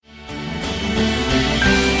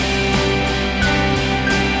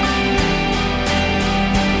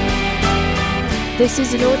This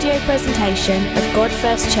is an audio presentation of God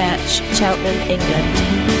First Church, Cheltenham, England.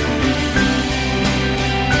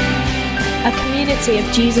 A community of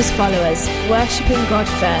Jesus followers, worshipping God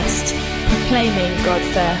first, proclaiming God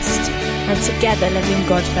first, and together living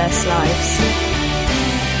God first lives.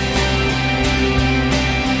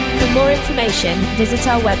 For more information, visit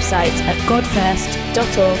our website at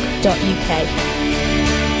godfirst.org.uk.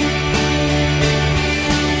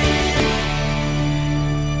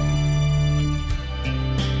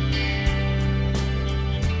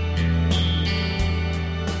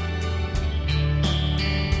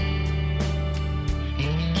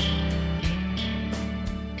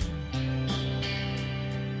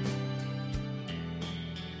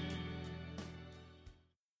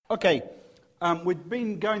 Okay, we've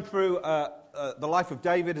been going through the life of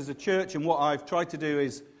David as a church, and what I've tried to do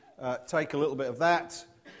is take a little bit of that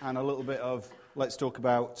and a little bit of, let's talk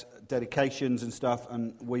about dedications and stuff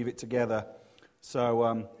and weave it together.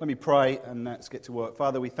 So let me pray and let's get to work.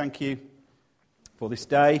 Father, we thank you for this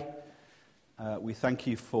day. We thank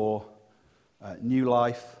you for new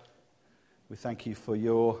life. We thank you for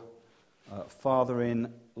your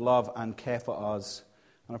fathering love and care for us.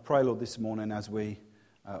 And I pray, Lord, this morning as we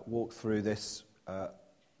walk through this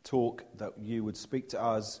talk, that you would speak to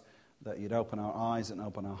us, that you'd open our eyes and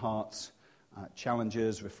open our hearts, challenge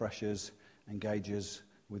us, refresh us, engage us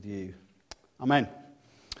with you. Amen.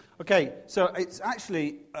 Okay, so it's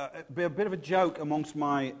actually a bit of a joke amongst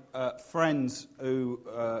my friends who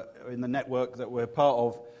in the network that we're part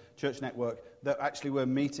of, Church Network, that actually we're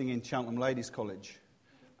meeting in Cheltenham Ladies College.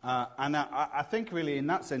 And I think really in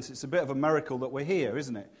that sense it's a bit of a miracle that we're here,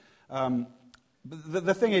 isn't it?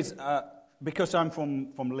 The thing is, because I'm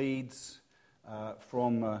from Leeds,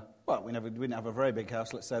 we didn't have a very big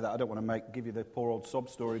house, let's say that. I don't want to give you the poor old sob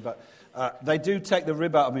story, but they do take the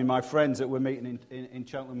rib out of me, my friends that we're meeting in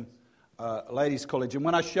Cheltenham Ladies College. And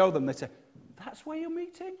when I show them, they say, that's where you're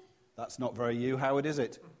meeting? That's not very you, Howard, is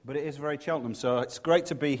it? But it is very Cheltenham, so it's great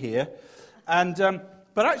to be here. And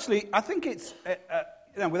but actually, I think it's,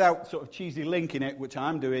 without sort of cheesy linking it, which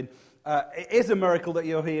I'm doing, it is a miracle that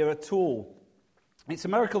you're here at all. It's a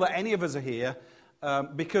miracle that any of us are here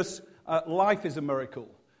because life is a miracle.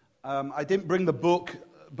 I didn't bring the book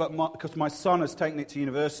because my son has taken it to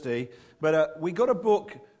university. But we got a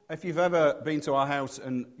book, if you've ever been to our house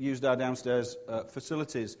and used our downstairs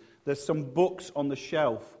facilities, there's some books on the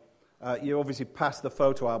shelf. You obviously passed the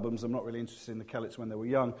photo albums. I'm not really interested in the Kellets when they were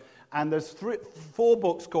young. And there's 4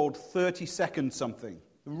 books called 30 Second Something.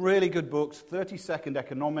 Really good books, 30 Second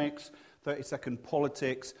Economics, 30 Second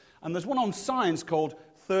Politics, and there's one on science called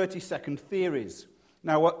 30 Second Theories.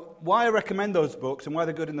 Now, why I recommend those books and why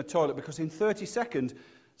they're good in the toilet, because in 30 seconds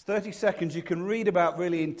you can read about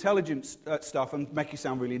really intelligent stuff and make you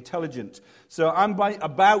sound really intelligent. So I'm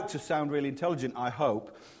about to sound really intelligent, I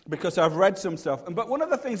hope, because I've read some stuff. But one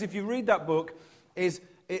of the things, if you read that book, is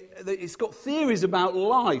it's got theories about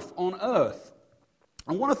life on Earth.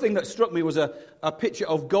 And one of the things that struck me was a picture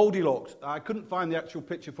of Goldilocks. I couldn't find the actual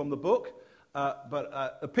picture from the book,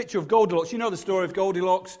 but a picture of Goldilocks. You know the story of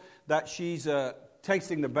Goldilocks, that she's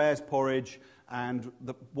tasting the bear's porridge, and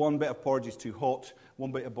one bit of porridge is too hot,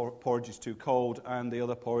 one bit of porridge is too cold, and the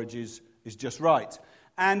other porridge is just right.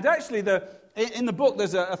 And actually, in the book,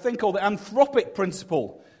 there's a thing called the anthropic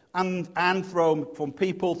principle. And from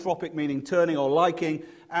people, thropic meaning turning or liking.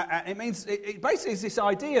 It means, it basically is this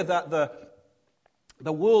idea that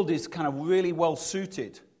the world is kind of really well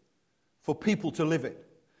suited for people to live in.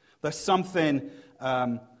 There's something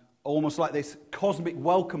almost like this cosmic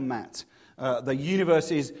welcome mat. The universe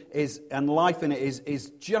is and life in it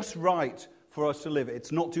is just right for us to live.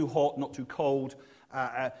 It's not too hot, not too cold.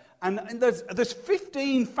 And there's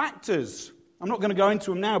 15 factors. I'm not going to go into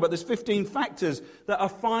them now, but there's 15 factors that are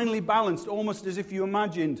finely balanced, almost as if you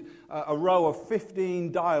imagined a row of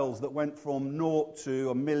 15 dials that went from 0 to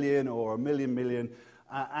a million or a million.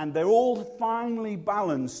 And they're all finely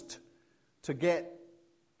balanced to get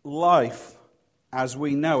life as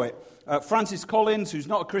we know it. Francis Collins, who's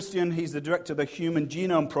not a Christian, he's the director of the Human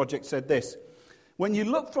Genome Project, said this: when you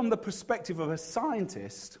look from the perspective of a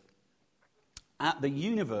scientist at the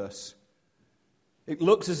universe, it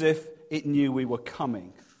looks as if it knew we were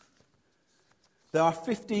coming. There are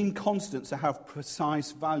 15 constants that have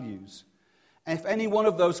precise values. And if any one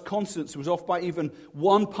of those constants was off by even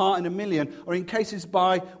 1 part in a million, or in cases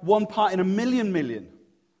by 1 part in a million,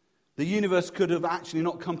 the universe could have actually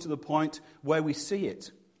not come to the point where we see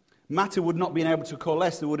it. Matter would not have been able to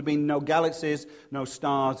coalesce. There would have been no galaxies, no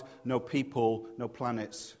stars, no people, no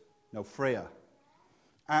planets, no Freya.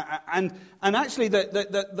 And actually,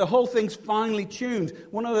 the whole thing's finely tuned.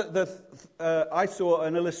 One of I saw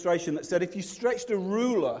an illustration that said if you stretched a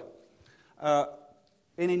ruler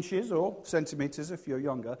in inches or centimeters if you're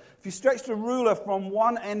younger, if you stretched a ruler from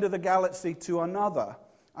one end of the galaxy to another,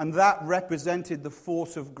 and that represented the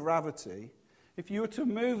force of gravity, if you were to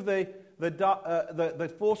move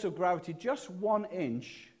the force of gravity just 1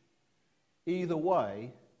 inch either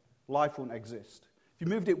way, life wouldn't exist. If you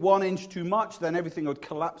moved it 1 inch too much, then everything would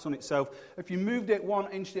collapse on itself. If you moved it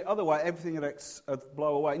 1 inch the other way, everything would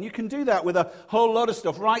blow away. And you can do that with a whole lot of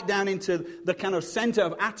stuff, right down into the kind of center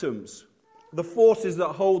of atoms. The forces that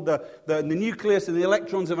hold the nucleus and the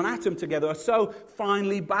electrons of an atom together are so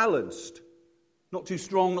finely balanced. Not too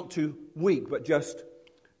strong, not too weak, but just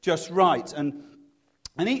right.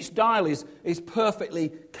 And each dial is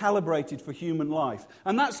perfectly calibrated for human life.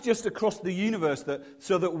 And that's just across the universe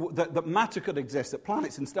so that matter could exist, that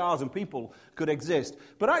planets and stars and people could exist.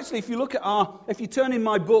 But actually, if you turn in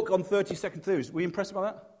my book on 30-second theories, were you impressed by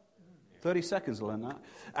that? 30 seconds to learn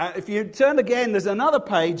that. If you turn again, there's another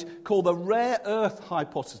page called the Rare Earth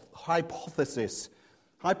Hypothesis.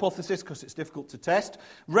 Hypothesis, because it's difficult to test.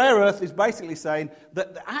 Rare Earth is basically saying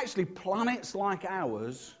that actually planets like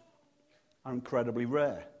ours are incredibly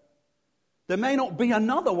rare. There may not be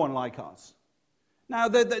another one like us. Now,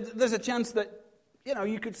 there's a chance that,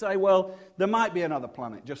 you could say, well, there might be another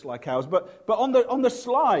planet just like ours. But on the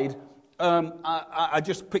slide, I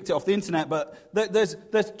just picked it off the internet, but there's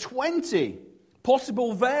 20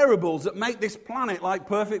 possible variables that make this planet like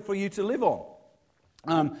perfect for you to live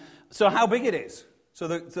on. So how big it is. So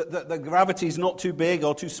the gravity is not too big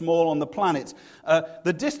or too small on the planet.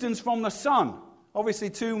 The distance from the sun. Obviously,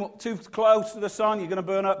 too close to the sun, you're going to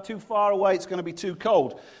burn up. Too far away, it's going to be too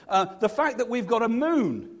cold. The fact that we've got a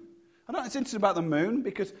moon. I know it's interesting about the moon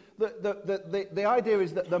because the idea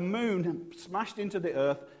is that the moon smashed into the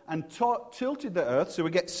earth and tilted the earth, so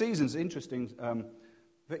we get seasons. Interesting.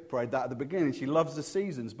 Vic prayed that at the beginning. She loves the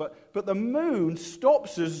seasons. But the moon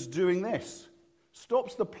stops us doing this.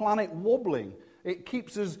 Stops the planet wobbling. It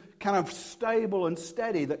keeps us kind of stable and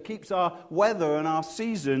steady. That keeps our weather and our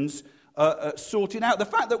seasons sorted out. The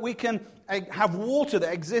fact that we can have water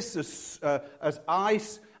that exists as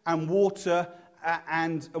ice and water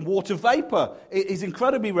and water vapor is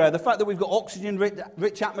incredibly rare. The fact that we've got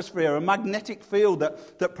oxygen-rich atmosphere, a magnetic field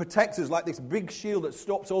that protects us like this big shield that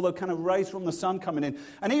stops all the kind of rays from the sun coming in.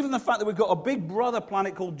 And even the fact that we've got a big brother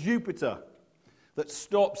planet called Jupiter that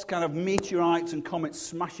stops kind of meteorites and comets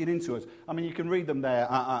smashing into us. I mean, you can read them there.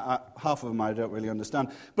 Half of them I don't really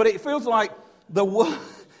understand. But it feels like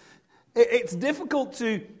it's difficult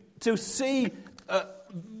to see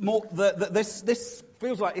more. This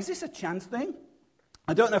feels like, is this a chance thing?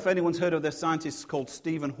 I don't know if anyone's heard of this scientist called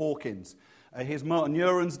Stephen Hawking. His motor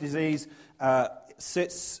neurons disease,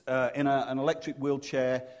 sits in an electric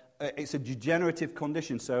wheelchair. It's a degenerative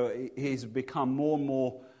condition, so he's become more and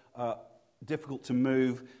more difficult to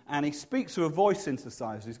move. And he speaks through a voice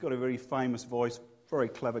synthesizer. He's got a very famous voice, very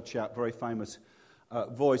clever chap, very famous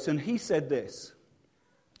voice. And he said this.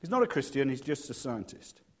 He's not a Christian, he's just a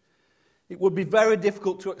scientist. It would be very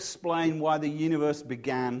difficult to explain why the universe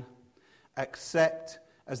began except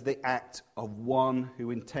as the act of one who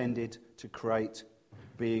intended to create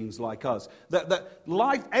beings like us. That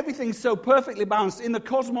life, everything's so perfectly balanced in the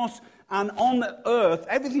cosmos and on the earth,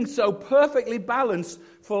 everything's so perfectly balanced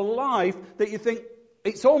for life that you think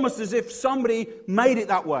it's almost as if somebody made it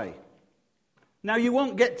that way. Now, you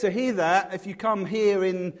won't get to hear that if you come here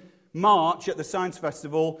in March at the Science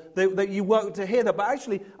Festival, that you won't to hear that. But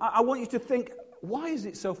actually, I want you to think, why is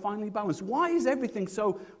it so finely balanced? Why is everything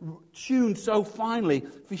so tuned so finely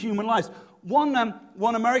for human lives? One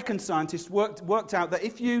American scientist worked out that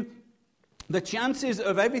the chances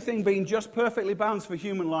of everything being just perfectly balanced for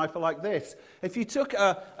human life are like this. If you took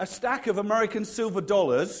a stack of American silver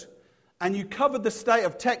dollars and you covered the state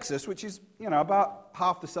of Texas, which is about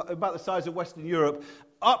the size of Western Europe,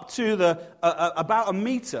 up to about a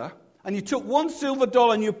meter, and you took one silver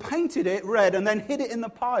dollar and you painted it red and then hid it in the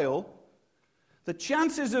pile, the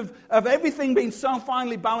chances of everything being so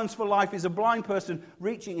finely balanced for life is a blind person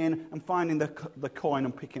reaching in and finding the coin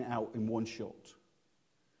and picking it out in one shot.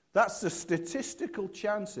 That's the statistical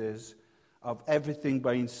chances of everything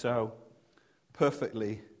being so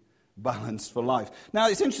perfectly balanced for life. Now,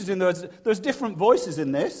 it's interesting, there's different voices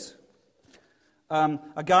in this.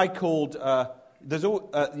 A guy called,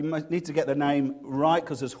 you might need to get the name right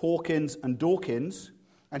because there's Hawkins and Dawkins.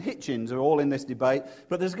 And Hitchens are all in this debate.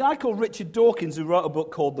 But there's a guy called Richard Dawkins who wrote a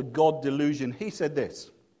book called The God Delusion. He said this: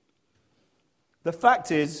 the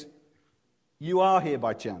fact is, you are here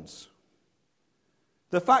by chance.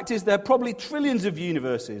 The fact is there are probably trillions of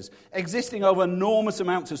universes existing over enormous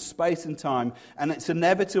amounts of space and time, and it's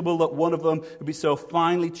inevitable that one of them would be so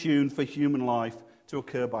finely tuned for human life to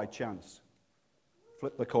occur by chance.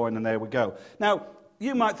 Flip the coin and there we go. Now,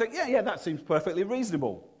 you might think, yeah, that seems perfectly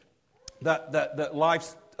reasonable. That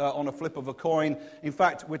life's on a flip of a coin. In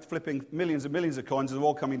fact, we're flipping millions and millions of coins, they're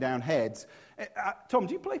all coming down heads. Tom,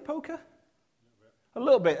 do you play poker? A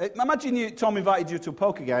little bit. Imagine Tom invited you to a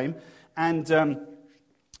poker game,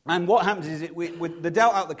 and what happens is they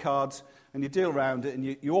dealt out the cards, and you deal around it, and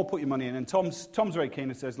you all put your money in, and Tom's very keen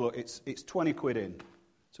and says, look, it's 20 quid in.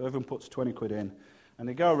 So everyone puts 20 quid in, and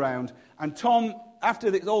they go around, and Tom,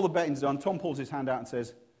 after all the betting's done, Tom pulls his hand out and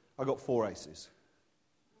says, I got 4 aces.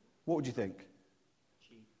 What would you think?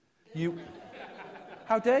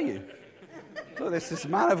 How dare you? Look, this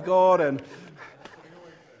man of God, and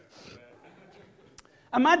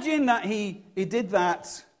imagine that he did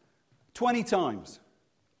that 20 times.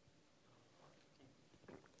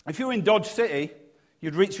 If you were in Dodge City,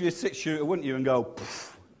 you'd reach for your 6-shooter, wouldn't you, and go,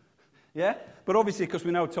 poof. Yeah? But obviously, because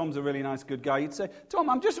we know Tom's a really nice, good guy, you'd say, Tom,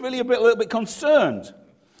 I'm just really a little bit concerned.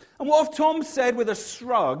 And what if Tom said with a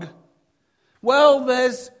shrug, well,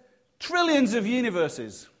 there's trillions of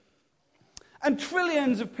universes, and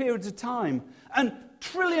trillions of periods of time, and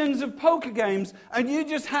trillions of poker games, and you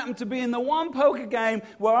just happen to be in the one poker game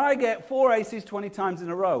where I get 4 aces 20 times in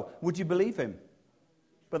a row. Would you believe him?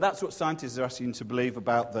 But that's what scientists are asking you to believe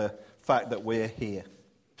about the fact that we're here.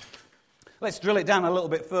 Let's drill it down a little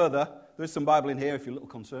bit further. There's some Bible in here if you're a little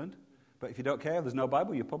concerned. But if you don't care, there's no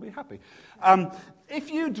Bible, you're probably happy.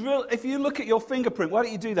 If you look at your fingerprint, why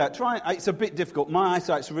don't you do that? It's a bit difficult. My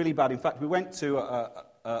eyesight's really bad. In fact, we went to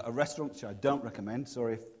a restaurant, which I don't recommend.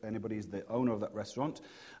 Sorry if anybody is the owner of that restaurant.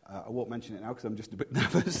 I won't mention it now because I'm just a bit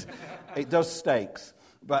nervous. It does steaks.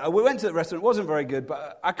 But we went to the restaurant. It wasn't very good,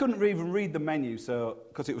 but I couldn't even read the menu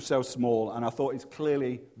because it was so small, and I thought it's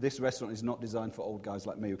clearly this restaurant is not designed for old guys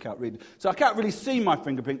like me who can't read. So I can't really see my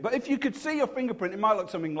fingerprint, but if you could see your fingerprint, it might look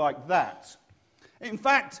something like that. In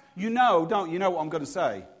fact, you know what I'm going to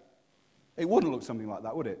say? It wouldn't look something like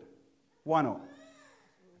that, would it? Why not?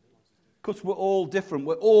 Because we're all different.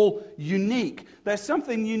 We're all unique. There's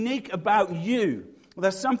something unique about you.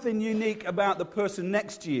 There's something unique about the person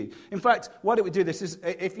next to you. In fact, why don't we do this?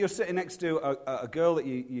 If you're sitting next to a girl that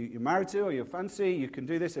you're married to or you fancy, you can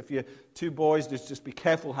do this. If you're 2 boys, just be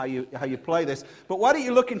careful how you play this. But why don't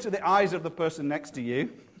you look into the eyes of the person next to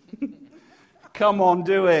you? Come on,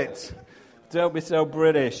 do it. Don't be so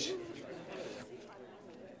British.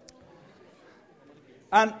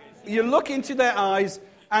 And you look into their eyes,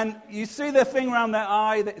 and you see the thing around their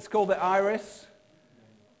eye that's called the iris.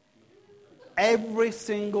 Every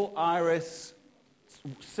single iris,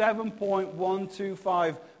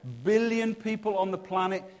 7.125 billion people on the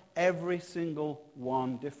planet, every single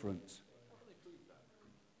one different.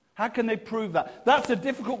 How can they prove that? That's a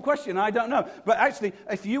difficult question, I don't know. But actually,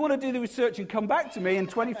 if you want to do the research and come back to me in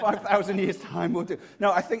 25,000 years' time, we'll do.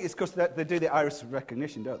 No, I think it's because they do the iris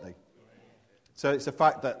recognition, don't they? So it's a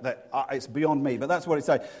fact that it's beyond me, but that's what it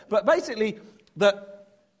says. But basically, that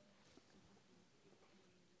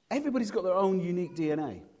everybody's got their own unique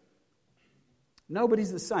DNA.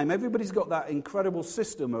 Nobody's the same. Everybody's got that incredible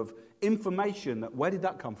system of information. Where did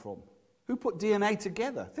that come from? Who put DNA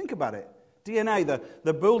together? Think about it. DNA,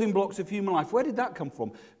 the building blocks of human life. Where did that come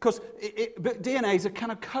from? Because DNA is a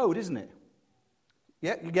kind of code, isn't it?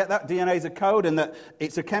 Yeah, you get that? DNA is a code, and that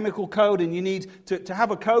it's a chemical code, and you need to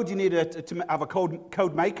have a code, you need to have a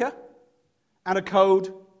code maker and a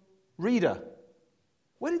code reader.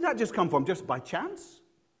 Where did that just come from? Just by chance?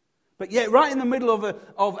 But yet, right in the middle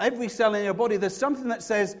of every cell in your body, there's something that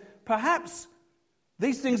says, perhaps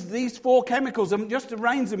these 4 chemicals, and just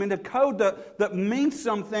arrange them in a code that means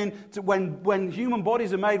something to when human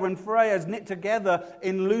bodies are made, when Freya's knit together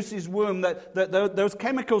in Lucy's womb, that those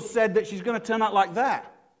chemicals said that she's going to turn out like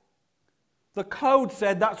that. The code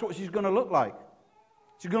said that's what she's going to look like.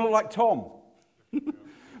 She's going to look like Tom.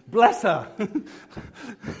 Bless her.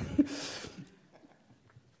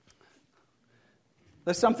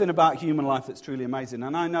 There's something about human life that's truly amazing,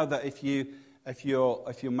 and I know that if you're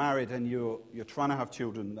married and you're trying to have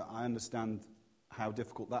children, that I understand how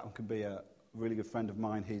difficult that can be. A really good friend of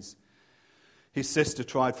mine, his sister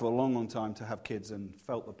tried for a long, long time to have kids and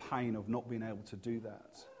felt the pain of not being able to do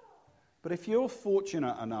that. But if you're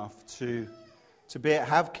fortunate enough to be able to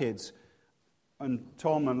have kids, and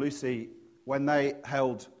Tom and Lucy, when they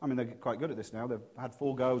held, they're quite good at this now. They've had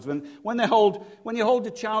 4 goes. When you hold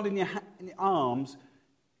a child in your arms,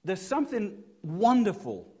 there's something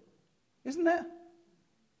wonderful, isn't there?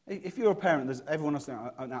 If you're a parent, there's everyone else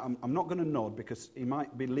now. I'm not going to nod because he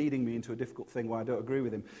might be leading me into a difficult thing where I don't agree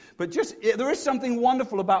with him. But there is something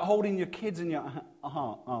wonderful about holding your kids in your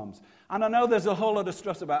arms. And I know there's a whole lot of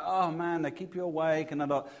stress about, oh man, they keep you awake and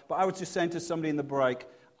but I was just saying to somebody in the break,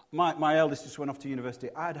 my eldest just went off to university.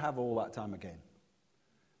 I'd have all that time again.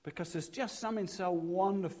 Because there's just something so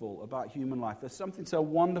wonderful about human life. There's something so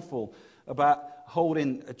wonderful about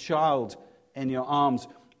holding a child in your arms.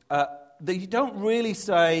 That you don't really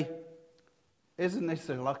say, isn't this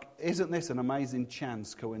an amazing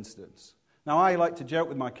chance coincidence? Now, I like to joke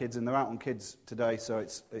with my kids, and they're out on kids today, so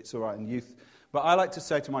it's all right in youth. But I like to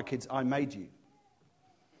say to my kids, I made you.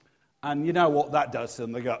 And you know what that does to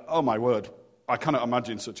them? They go, oh my word, I cannot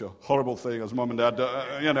imagine such a horrible thing as mum and dad,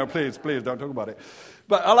 please don't talk about it.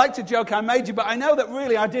 But I like to joke, I made you, but I know that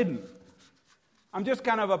really I didn't. I'm just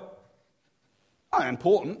kind of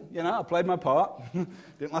important, I played my part.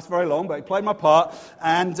 Didn't last very long, but I played my part.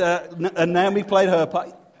 And Naomi played her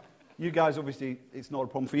part. You guys, obviously, it's not a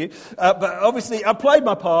problem for you. But obviously, I played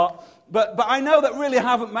my part. But I know that really I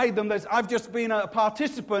haven't made them. I've just been a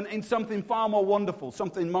participant in something far more wonderful,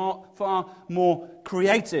 something far more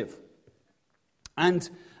creative. And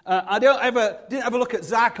I didn't ever look at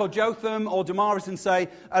Zach or Jotham or Damaris and say,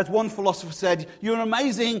 as one philosopher said, you're an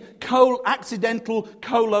amazing accidental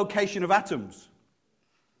co-location of atoms.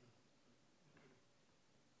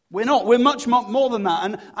 We're not. We're much more than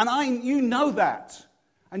that. And you know that.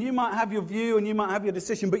 And you might have your view and you might have your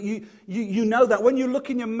decision, but you know that. When you look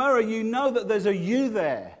in your mirror, you know that there's a you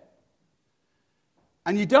there.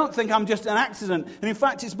 And you don't think I'm just an accident. And in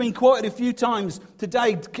fact, it's been quoted a few times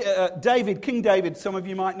today. King David, some of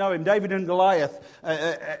you might know him, David and Goliath,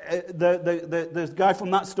 the guy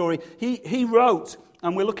from that story, he wrote,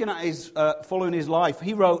 and we're looking at following his life,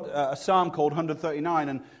 he wrote a psalm called 139,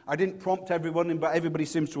 and I didn't prompt everyone, but everybody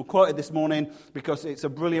seems to have quoted this morning because it's a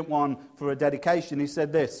brilliant one for a dedication. He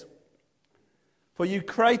said this, "For you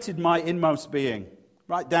created my inmost being."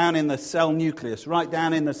 Right down in the cell nucleus, right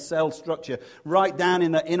down in the cell structure, right down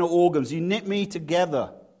in the inner organs. You knit me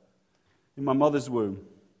together in my mother's womb.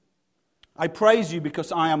 I praise you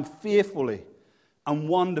because I am fearfully and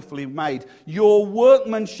wonderfully made. Your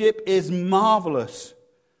workmanship is marvelous.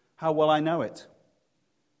 How well I know it.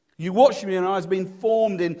 You watched me and I was being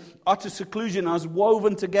formed in utter seclusion. I was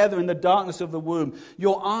woven together in the darkness of the womb.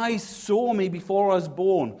 Your eyes saw me before I was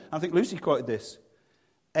born. I think Lucy quoted this.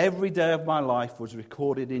 Every day of my life was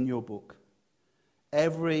recorded in your book.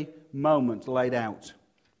 Every moment laid out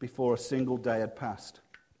before a single day had passed.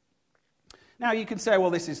 Now you can say, well,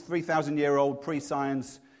 this is 3,000-year-old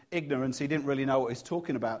pre-science ignorance. He didn't really know what he's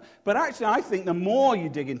talking about. But actually, I think the more you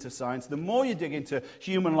dig into science, the more you dig into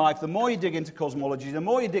human life, the more you dig into cosmology, the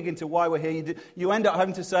more you dig into why we're here, you end up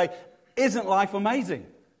having to say, isn't life amazing?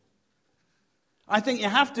 I think you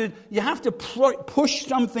have to push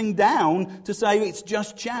something down to say it's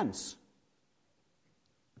just chance.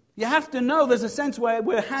 You have to know there's a sense where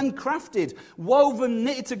we're handcrafted, woven,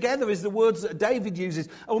 knitted together is the words that David uses,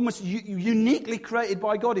 almost uniquely created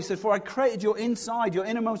by God. He said, "For I created your inside, your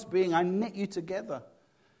innermost being, I knit you together.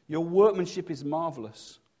 Your workmanship is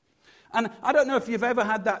marvelous." And I don't know if you've ever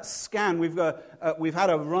had that scan. We've had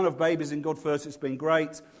a run of babies in God First. It's been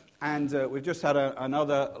great. And we've just had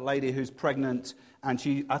another lady who's pregnant, and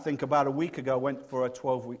she, I think about a week ago, went for a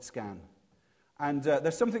 12-week scan. And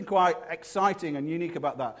there's something quite exciting and unique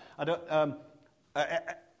about that.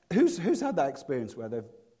 Who's had that experience where they've...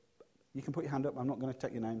 You can put your hand up. I'm not going to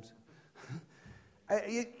take your names.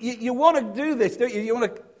 You want to do this, don't you? You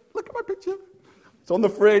want to... Look at my picture. It's on the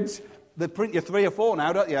fridge. They print you 3 or 4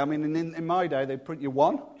 now, don't you? I mean, in my day, they print you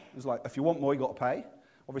 1. It's like, if you want more, you've got to pay.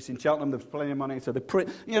 Obviously, in Cheltenham, there's plenty of money, so they print.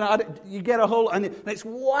 You get a whole, and it's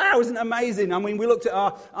wow, isn't it amazing? I mean, we looked at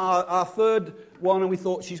our third one, and we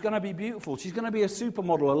thought she's going to be beautiful. She's going to be a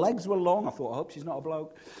supermodel. Her legs were long. I thought, I hope she's not a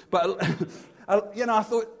bloke. But I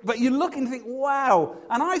thought, but you look and think, wow.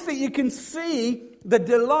 And I think you can see the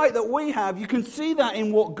delight that we have. You can see that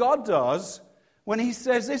in what God does when He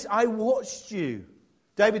says this: "I watched you."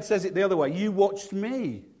 David says it the other way: "You watched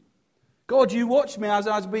me." God, you watched me as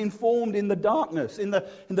I was being formed in the darkness, in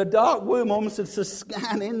the dark womb, almost as a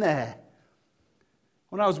scan in there.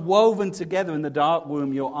 When I was woven together in the dark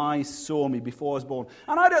womb, your eyes saw me before I was born.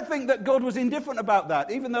 And I don't think that God was indifferent about that,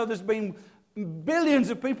 even though there's been billions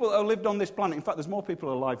of people that have lived on this planet. In fact, there's more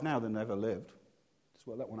people alive now than ever lived. Just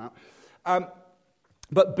work that one out.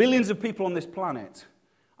 But billions of people on this planet.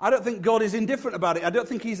 I don't think God is indifferent about it. I don't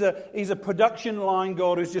think he's a production line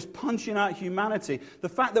God who's just punching out humanity. The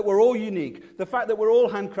fact that we're all unique, the fact that we're all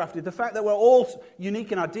handcrafted, the fact that we're all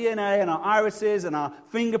unique in our DNA and our irises and our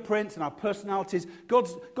fingerprints and our personalities.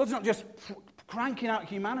 God's not just cranking out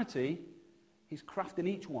humanity, he's crafting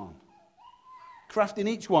each one. Crafting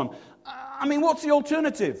each one. I mean, what's the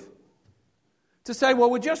alternative? To say, well,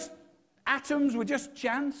 we're just atoms, we're just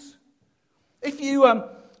chance? If you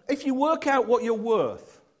work out what you're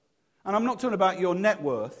worth, and I'm not talking about your net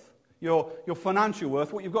worth, your financial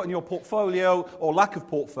worth, what you've got in your portfolio or lack of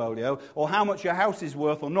portfolio, or how much your house is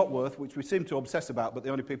worth or not worth, which we seem to obsess about, but the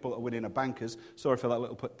only people that are winning are bankers. Sorry for that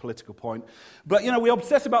little political point. But, we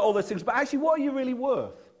obsess about all those things. But actually, what are you really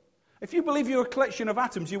worth? If you believe you're a collection of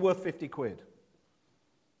atoms, you're worth 50 quid.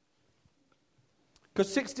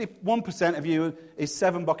 Because 61% of you is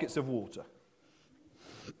 7 buckets of water.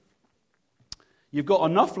 You've got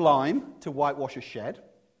enough lime to whitewash a shed.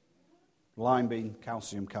 Lime being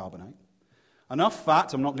calcium carbonate. Enough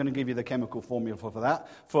fat, I'm not going to give you the chemical formula for that,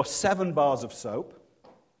 for 7 bars of soap.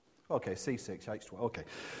 Okay, C6, H12, okay.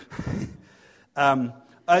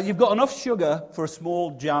 You've got enough sugar for a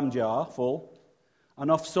small jam jar full.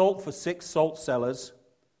 Enough salt for 6 salt cellars.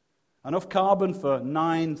 Enough carbon for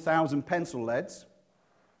 9,000 pencil leads.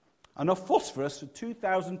 Enough phosphorus for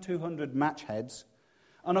 2,200 match heads.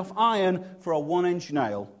 Enough iron for a 1-inch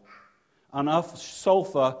nail. Enough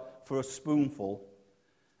sulfur for a spoonful,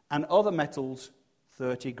 and other metals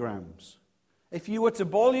 30 grams. If you were to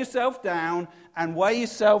boil yourself down and weigh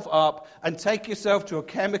yourself up and take yourself to a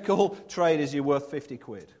chemical traders, you're worth 50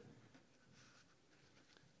 quid.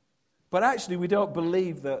 But actually, we don't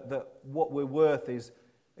believe that what we're worth is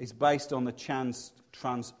based on the chance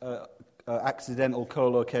accidental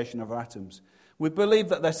co-location of atoms. We believe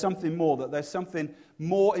that there's something more, that there's something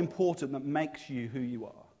more important that makes you who you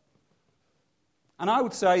are. And I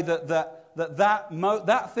would say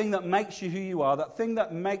that thing that makes you who you are, that thing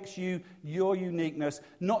that makes you your uniqueness,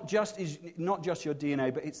 not just your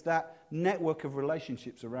DNA, but it's that network of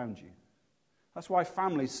relationships around you. That's why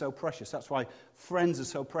family is so precious. That's why friends are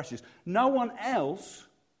so precious. No one else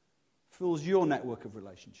fills your network of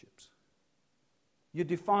relationships. You're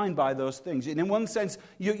defined by those things. And in one sense,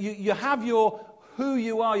 you have your who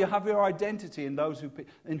you are, you have your identity in those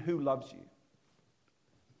who loves you.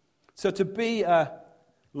 So to be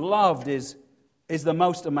loved is the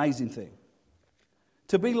most amazing thing.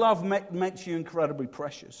 To be loved makes you incredibly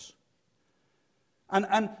precious.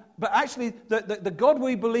 But actually, the God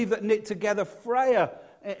we believe that knit together Freya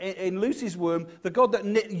in Lucy's womb, the God that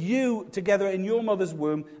knit you together in your mother's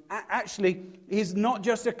womb, actually is not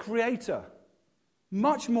just a creator.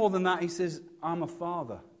 Much more than that, he says, I'm a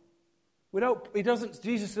father.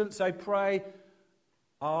 Jesus doesn't say, pray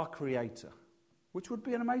our creator, which would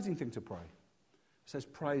be an amazing thing to pray. It says,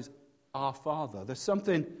 praise our Father. There's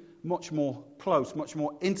something much more close, much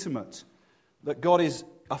more intimate, that God is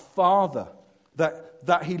a Father,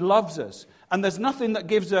 that He loves us. And there's nothing that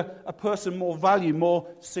gives a person more value, more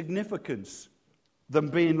significance than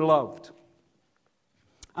being loved.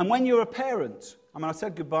 And when you're a parent, I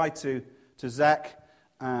said goodbye to Zach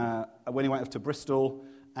when he went off to Bristol,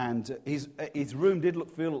 and his room did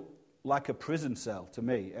feel like a prison cell to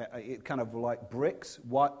me. It kind of like bricks,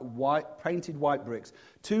 painted white bricks,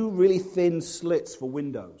 2 really thin slits for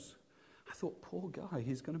windows. I thought, poor guy,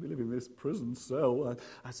 he's going to be living in this prison cell.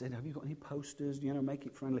 I said, have you got any posters, make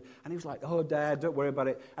it friendly? And he was like, oh, Dad, don't worry about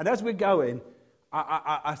it. And as we're going,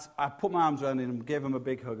 I put my arms around him and gave him a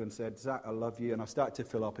big hug and said, Zach, I love you. And I started to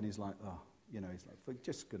fill up, and he's like, he's like, for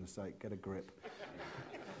just goodness sake, get a grip.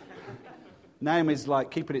 Naomi's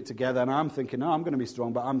like keeping it together, and I'm thinking, I'm going to be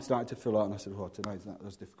strong, but I'm starting to fill out. And I said, tonight that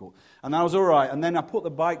was difficult. And that was all right. And then I put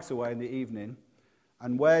the bikes away in the evening,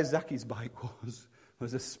 and where Zacky's bike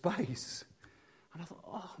was a space. And I thought,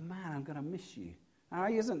 oh man, I'm going to miss you. Now,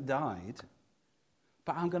 he hasn't died,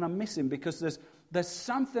 but I'm going to miss him because there's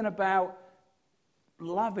something about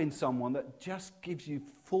loving someone that just gives you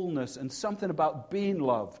fullness, and something about being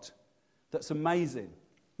loved that's amazing.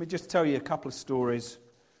 Let me just tell you a couple of stories,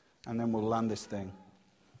 and then we'll land this thing.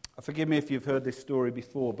 Forgive me if you've heard this story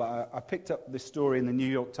before, but I picked up this story in the New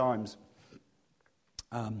York Times.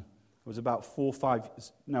 It was about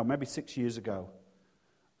 6 years ago.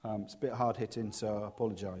 It's a bit hard-hitting, so I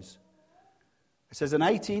apologize. It says, an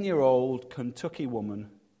 18-year-old Kentucky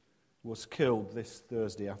woman was killed this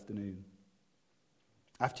Thursday afternoon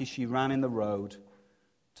after she ran in the road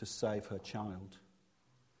to save her child.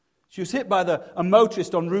 She was hit by a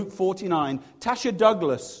motorist on Route 49. Tasha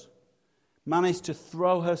Douglas managed to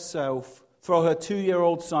throw her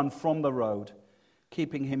 2-year-old son from the road,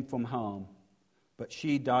 keeping him from harm. But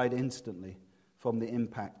she died instantly from the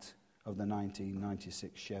impact of the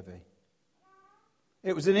 1996 Chevy.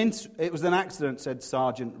 It was an accident, said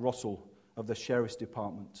Sergeant Russell of the Sheriff's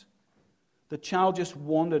Department. The child just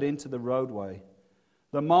wandered into the roadway.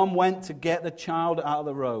 The mom went to get the child out of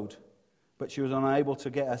the road, but she was unable to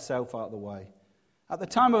get herself out of the way. At the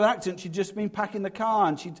time of the accident, she'd just been packing the car,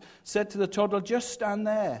 and she'd said to the toddler, "Just stand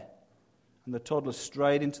there." And the toddler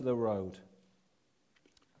strayed into the road.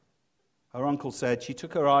 Her uncle said she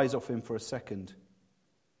took her eyes off him for a second.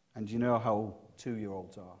 And you know how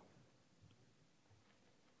 2-year-olds are.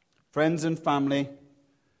 Friends and family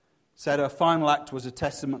said her final act was a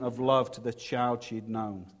testament of love to the child she'd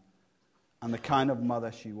known and the kind of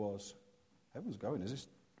mother she was. Everyone's going. Is this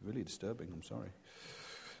really disturbing? I'm sorry.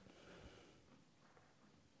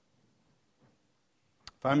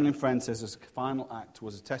 Family and friends says her final act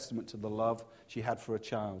was a testament to the love she had for a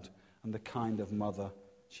child and the kind of mother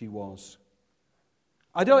she was.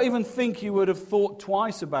 I don't even think he would have thought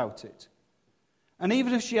twice about it. And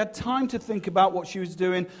even if she had time to think about what she was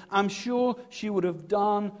doing, I'm sure she would have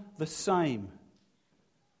done the same.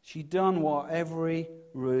 She'd done what every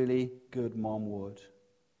really good mom would.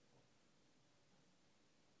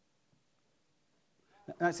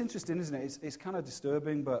 Now, it's interesting, isn't it? It's kind of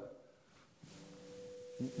disturbing, but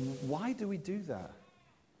why do we do that?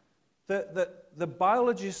 The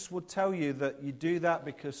biologists would tell you that you do that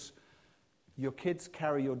because your kids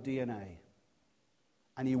carry your DNA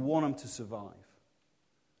and you want them to survive.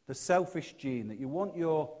 The selfish gene that you want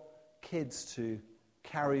your kids to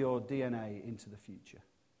carry your DNA into the future.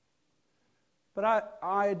 But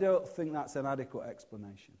I don't think that's an adequate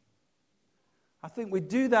explanation. I think we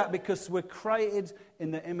do that because we're created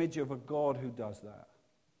in the image of a God who does that.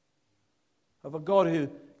 Of a God who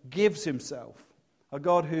gives himself. A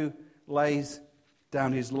God who lays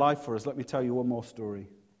down his life for us. Let me tell you one more story,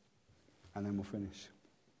 and then we'll finish.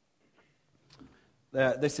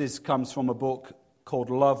 This comes from a book called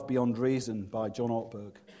Love Beyond Reason by John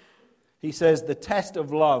Ortberg. He says, the test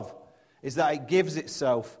of love is that it gives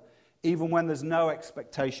itself even when there's no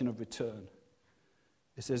expectation of return.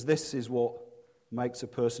 He says, this is what makes a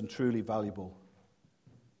person truly valuable.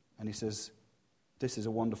 And he says, this is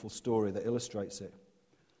a wonderful story that illustrates it.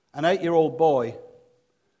 An 8-year-old boy,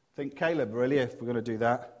 think Caleb really, if we're going to do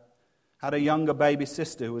that, had a younger baby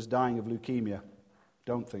sister who was dying of leukemia.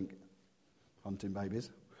 Don't think hunting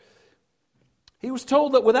babies. He was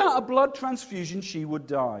told that without a blood transfusion, she would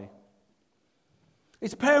die.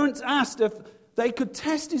 His parents asked if they could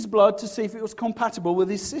test his blood to see if it was compatible with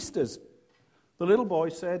his sister's. The little boy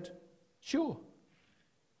said, sure.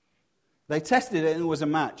 They tested it and it was a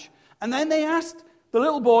match. And then they asked the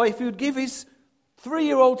little boy if he would give his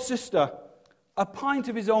 3-year-old sister a pint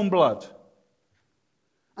of his own blood.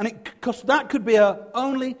 And because that could be her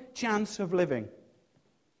only chance of living.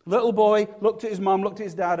 The little boy looked at his mum, looked at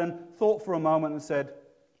his dad, and thought for a moment and said,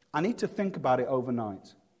 I need to think about it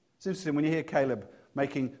overnight. It's interesting when you hear Caleb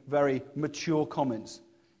making very mature comments.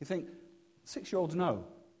 You think, 6-year-olds know.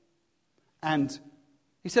 And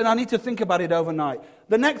he said, I need to think about it overnight.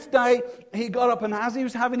 The next day, he got up, and as he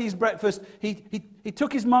was having his breakfast, he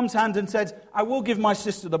took his mum's hand and said, I will give my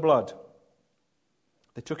sister the blood.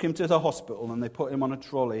 They took him to the hospital, and they put him on a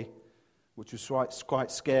trolley, which was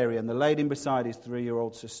quite scary, and they laid him beside his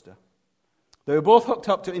 3-year-old sister. They were both hooked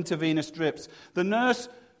up to intravenous drips. The nurse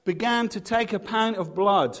began to take a pint of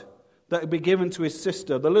blood that would be given to his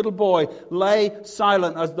sister. The little boy lay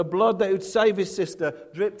silent as the blood that would save his sister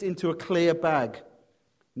dripped into a clear bag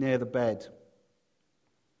near the bed.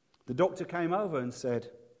 The doctor came over and said,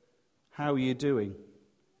 how are you doing?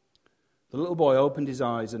 The little boy opened his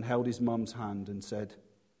eyes and held his mum's hand and said,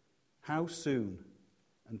 how soon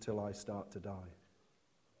until I start to die?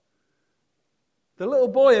 The little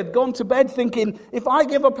boy had gone to bed thinking, if I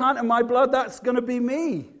give a pint of my blood, that's going to be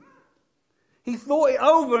me. He thought it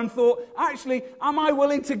over and thought, actually, am I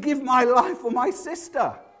willing to give my life for my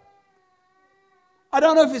sister? I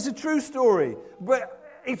don't know if it's a true story,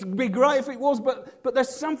 but it'd be great if it was, but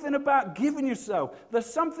there's something about giving yourself. There's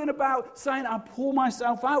something about saying, I pour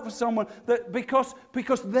myself out for someone that because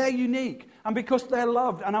they're unique and because they're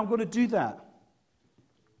loved, and I'm going to do that.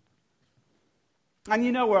 And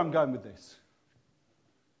you know where I'm going with this.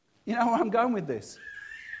 You know where I'm going with this.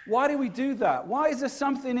 Why do we do that? Why is there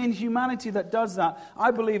something in humanity that does that? I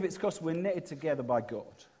believe it's because we're knitted together by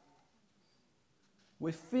God.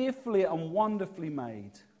 We're fearfully and wonderfully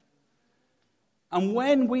made. And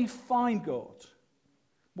when we find God,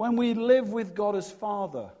 when we live with God as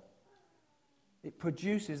Father, it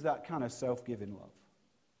produces that kind of self-giving love.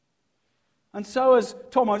 And so as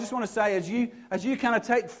Tom, I just want to say, as you kind of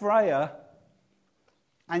take Freya,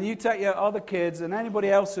 and you take your other kids and anybody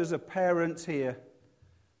else who's a parent here,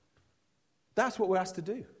 that's what we're asked to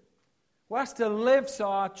do. We're asked to live so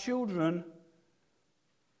our children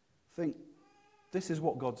think, this is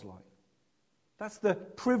what God's like. That's the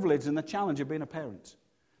privilege and the challenge of being a parent.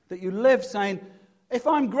 That you live saying, If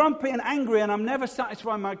I'm grumpy and angry and I'm never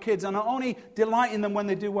satisfying my kids and I only delight in them when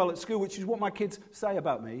they do well at school, which is what my kids say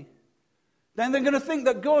about me, then they're going to think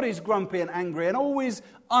that God is grumpy and angry and always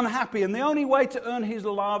unhappy, and the only way to earn his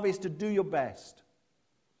love is to do your best.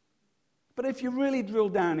 But if you really drill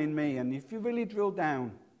down in me, and if you really drill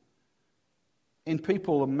down in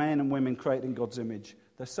people and men and women created in God's image,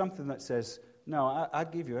 there's something that says, no,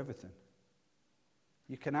 I'd give you everything.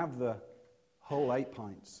 You can have the whole 8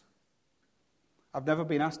 pints. I've never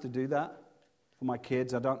been asked to do that for my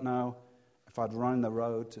kids. I don't know if I'd run the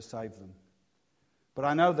road to save them. But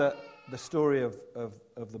I know that the story of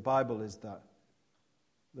the Bible is that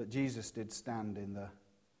Jesus did stand in the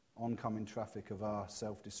oncoming traffic of our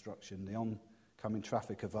self-destruction, the oncoming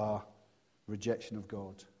traffic of our rejection of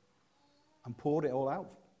God, and poured it all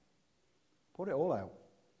out. Poured it all out.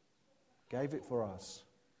 Gave it for us.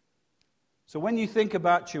 So when you think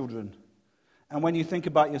about children, and when you think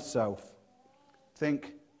about yourself,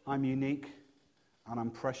 think, I'm unique and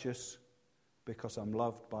I'm precious because I'm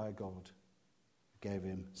loved by a God who gave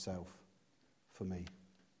himself for me.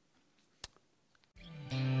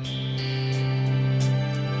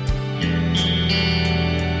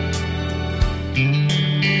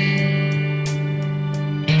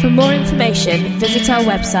 For more information, visit our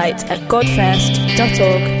website at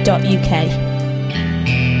godfirst.org.uk.